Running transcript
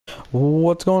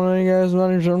What's going on, you guys? My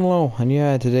name's Low, and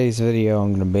yeah, today's video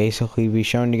I'm gonna basically be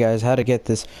showing you guys how to get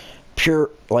this pure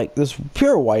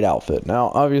white outfit.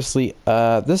 Now, obviously,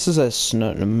 this is a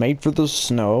snow made for the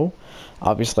snow.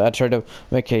 Obviously, I tried to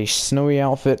make a snowy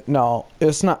outfit. No,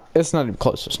 it's not. It's not even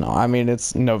close to snow. I mean,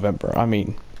 it's November.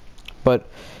 But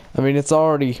it's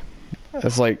already.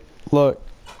 It's like, look,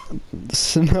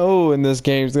 snow in this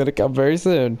game is gonna come very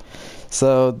soon.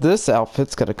 So this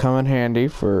outfit's gonna come in handy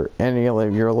for any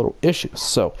of your little issues.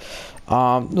 So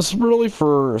this is really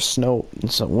for snow.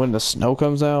 So when the snow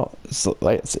comes out,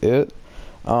 that's it.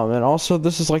 And also,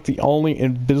 this is like the only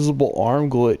invisible arm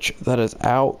glitch that is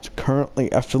out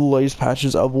currently after the latest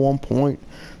patches of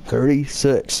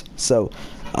 1.36. So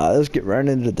let's get right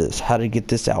into this. How to get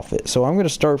this outfit. So I'm gonna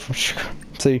start from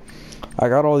see. I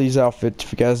got all these outfits.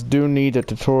 If you guys do need a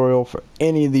tutorial for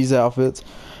any of these outfits,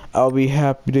 I'll be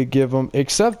happy to give them,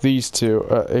 except these two,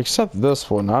 except this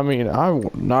one. I mean, I will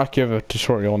not give a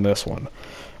tutorial on this one.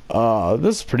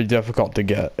 This is pretty difficult to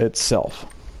get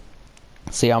itself.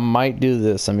 See, I might do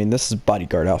this. I mean, this is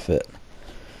bodyguard outfit.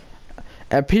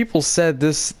 And people said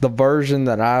the version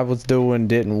that I was doing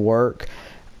didn't work.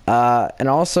 And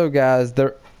also, guys,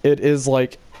 it is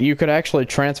like, you could actually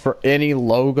transfer any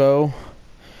logo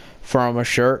from a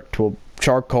shirt to a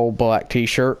charcoal black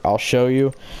t-shirt. I'll show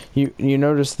you. You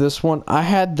notice this one? I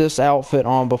had this outfit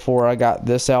on before I got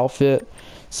this outfit.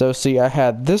 So see, I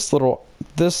had this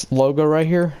logo right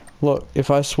here. Look,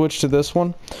 if I switch to this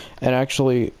one and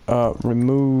actually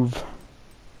remove,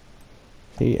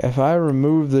 see, if I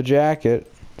remove the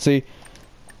jacket, see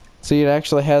it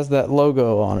actually has that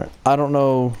logo on it. I don't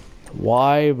know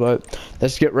why, but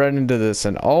let's get right into this.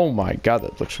 And oh my god,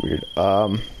 that looks weird.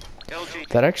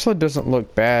 That actually doesn't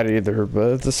look bad either,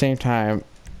 but at the same time,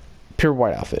 pure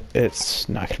white outfit. It's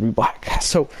not gonna be black.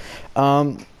 So,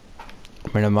 a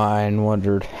friend of mine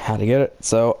wondered how to get it,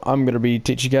 so I'm gonna be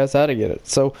teaching you guys how to get it.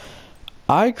 So,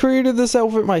 I created this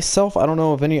outfit myself. I don't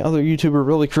know if any other YouTuber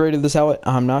really created this outfit.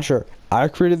 I'm not sure. I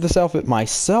created this outfit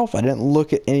myself. I didn't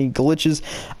look at any glitches.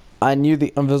 I knew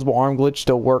the invisible arm glitch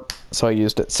still worked, so I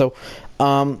used it. So,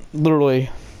 literally,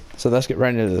 so let's get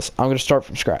right into this. I'm gonna start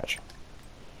from scratch.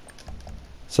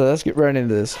 So let's get right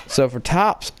into this. So for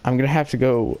tops, I'm going to have to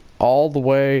go all the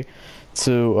way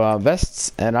to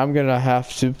vests, and I'm going to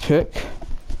have to pick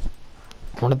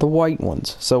one of the white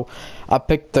ones. So I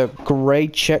picked the gray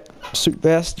check suit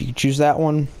vest. You can choose that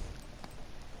one.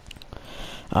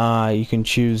 You can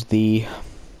choose the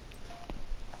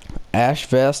ash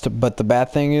vest, but the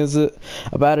bad thing is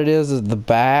about it is the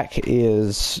back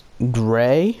is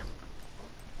gray.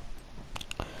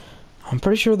 I'm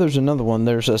pretty sure there's another one.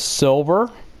 There's a silver.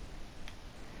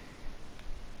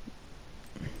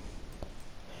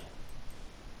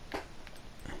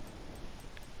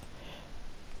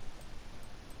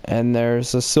 And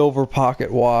there's a silver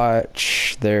pocket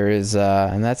watch. There is,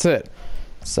 and that's it.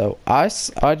 So I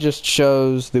just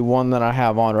chose the one that I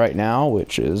have on right now,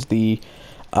 which is the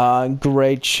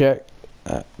gray check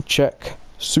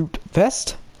suit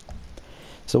vest.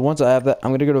 So once I have that, I'm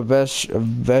going to go to vest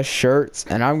shirts,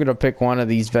 and I'm going to pick one of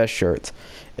these vest shirts.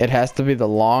 It has to be the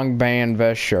long band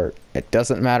vest shirt. It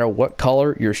doesn't matter what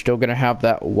color, you're still going to have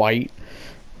that white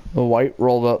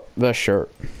rolled up vest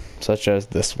shirt, such as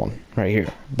this one right here,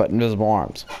 but invisible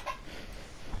arms.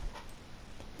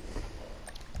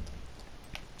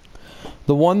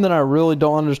 The one that I really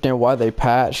don't understand why they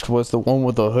patched was the one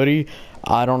with the hoodie.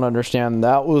 I don't understand.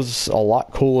 That was a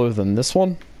lot cooler than this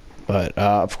one. But,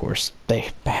 of course,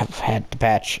 they have had to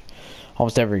patch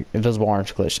almost every invisible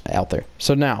arms glitch out there.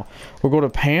 So now, we'll go to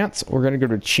pants. We're going to go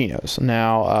to chinos.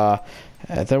 Now,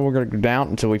 then we're going to go down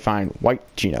until we find white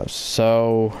chinos.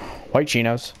 So, white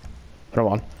chinos. Put them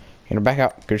on. You're going to back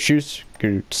out. Go to shoes.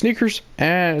 Go to sneakers.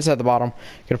 And it's at the bottom.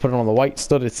 You're going to put it on the white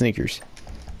studded sneakers.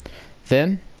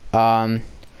 Then,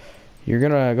 you're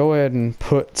going to go ahead and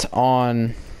put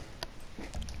on...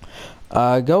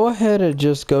 go ahead and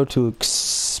just go to...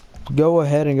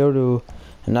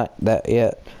 not that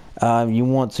yet. You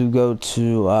want to go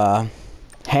to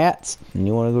hats, and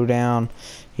you want to go down.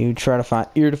 You try to find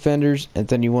ear defenders, and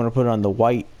then you want to put on the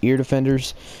white ear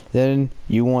defenders. Then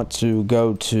you want to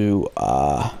go to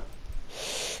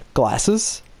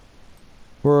glasses.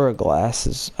 Where are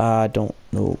glasses? I don't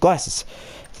know. Glasses.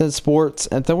 Then sports,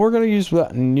 and then we're going to use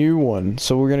that new one.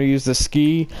 So we're going to use the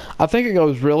ski. I think it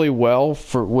goes really well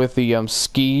with the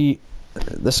ski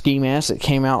mask that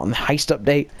came out in the heist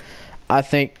update. I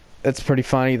think it's pretty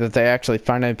funny that they actually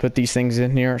finally put these things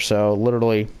in here. So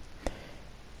literally,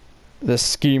 the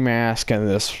ski mask and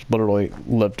this literally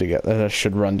live together. They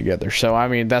should run together. So I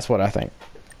mean, that's what I think.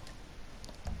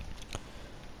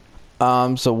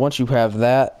 So once you have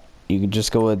that, you can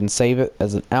just go ahead and save it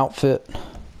as an outfit.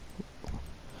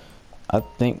 I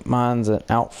think mine's an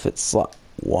outfit slot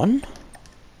 1.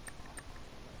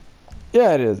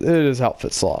 Yeah, it is. It is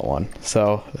outfit slot 1.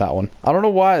 So that one. I don't know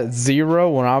why it's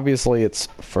 0 when obviously it's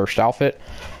first outfit.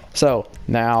 So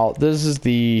now this is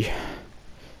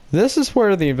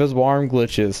where the invisible arm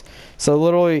glitch is. So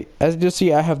literally, as you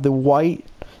see, I have the white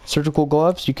surgical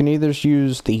gloves. You can either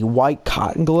use the white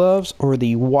cotton gloves or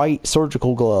the white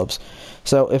surgical gloves.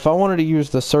 So if I wanted to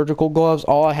use the surgical gloves,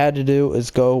 all I had to do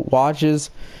is go watches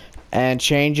and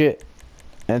change it,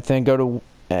 and then go to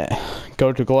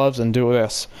gloves and do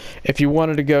this. If you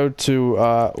wanted to go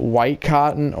to white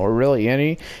cotton or really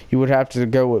any, you would have to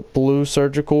go with blue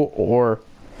surgical or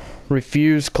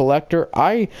refuse collector.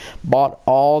 I bought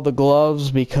all the gloves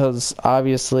because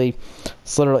obviously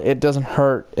it's literally, it doesn't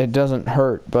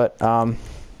hurt, but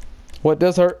what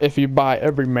does hurt if you buy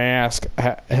every mask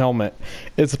helmet,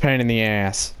 it's a pain in the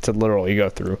ass to literally go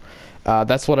through.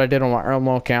 That's what I did on my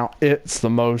Elmo account. It's the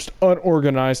most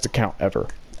unorganized account ever.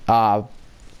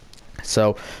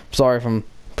 So sorry if I'm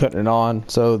putting it on.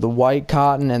 So the white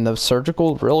cotton and the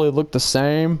surgical really look the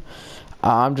same.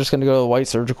 I'm just going to go to the white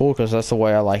surgical because that's the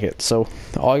way I like it. So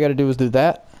all you got to do is do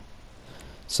that.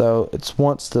 So it's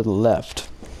once to the left.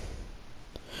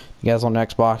 You guys on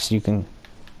Xbox, you can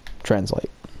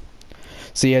translate.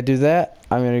 So yeah, do that.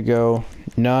 I'm going to go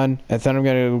none. And then I'm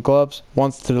going to go gloves.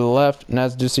 Once to the left. And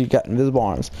as you see, you got invisible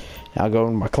arms. Now I go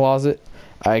in my closet.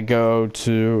 I go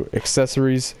to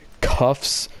accessories,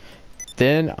 cuffs.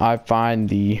 Then I find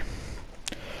the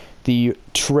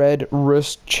tread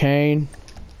wrist chain.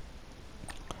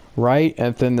 Right,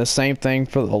 and then the same thing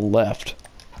for the left.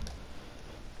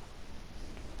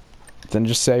 Then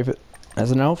just save it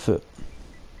as an outfit.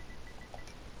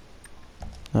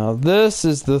 Now this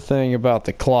is the thing about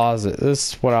the closet.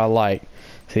 This is what I like.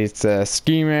 See, it's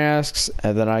ski masks,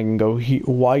 and then I can go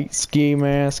white ski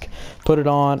mask, put it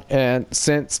on, and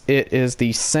since it is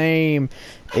the same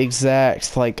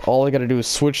exact, like all I gotta do is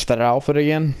switch that outfit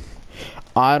again.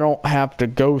 I don't have to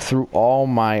go through all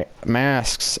my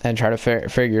masks and try to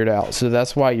figure it out. So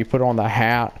that's why you put on the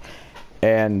hat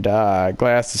and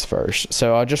glasses first.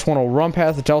 So I just want to run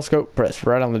past the telescope, press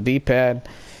right on the D-pad.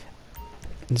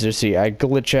 Just see, I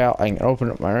glitch out. I can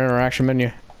open up my interaction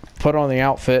menu, put on the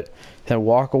outfit, then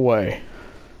walk away.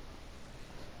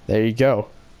 There you go.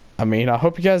 I mean, I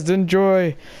hope you guys did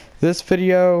enjoy this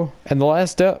video. And the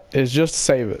last step is just to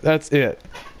save it. That's it.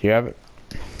 You have it.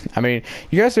 I mean,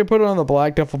 you guys can put it on the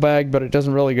black duffel bag, but it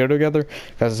doesn't really go together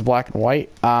because it's black and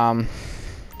white.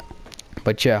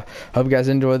 But yeah, hope you guys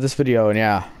enjoyed this video, and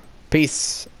yeah,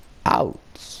 peace out.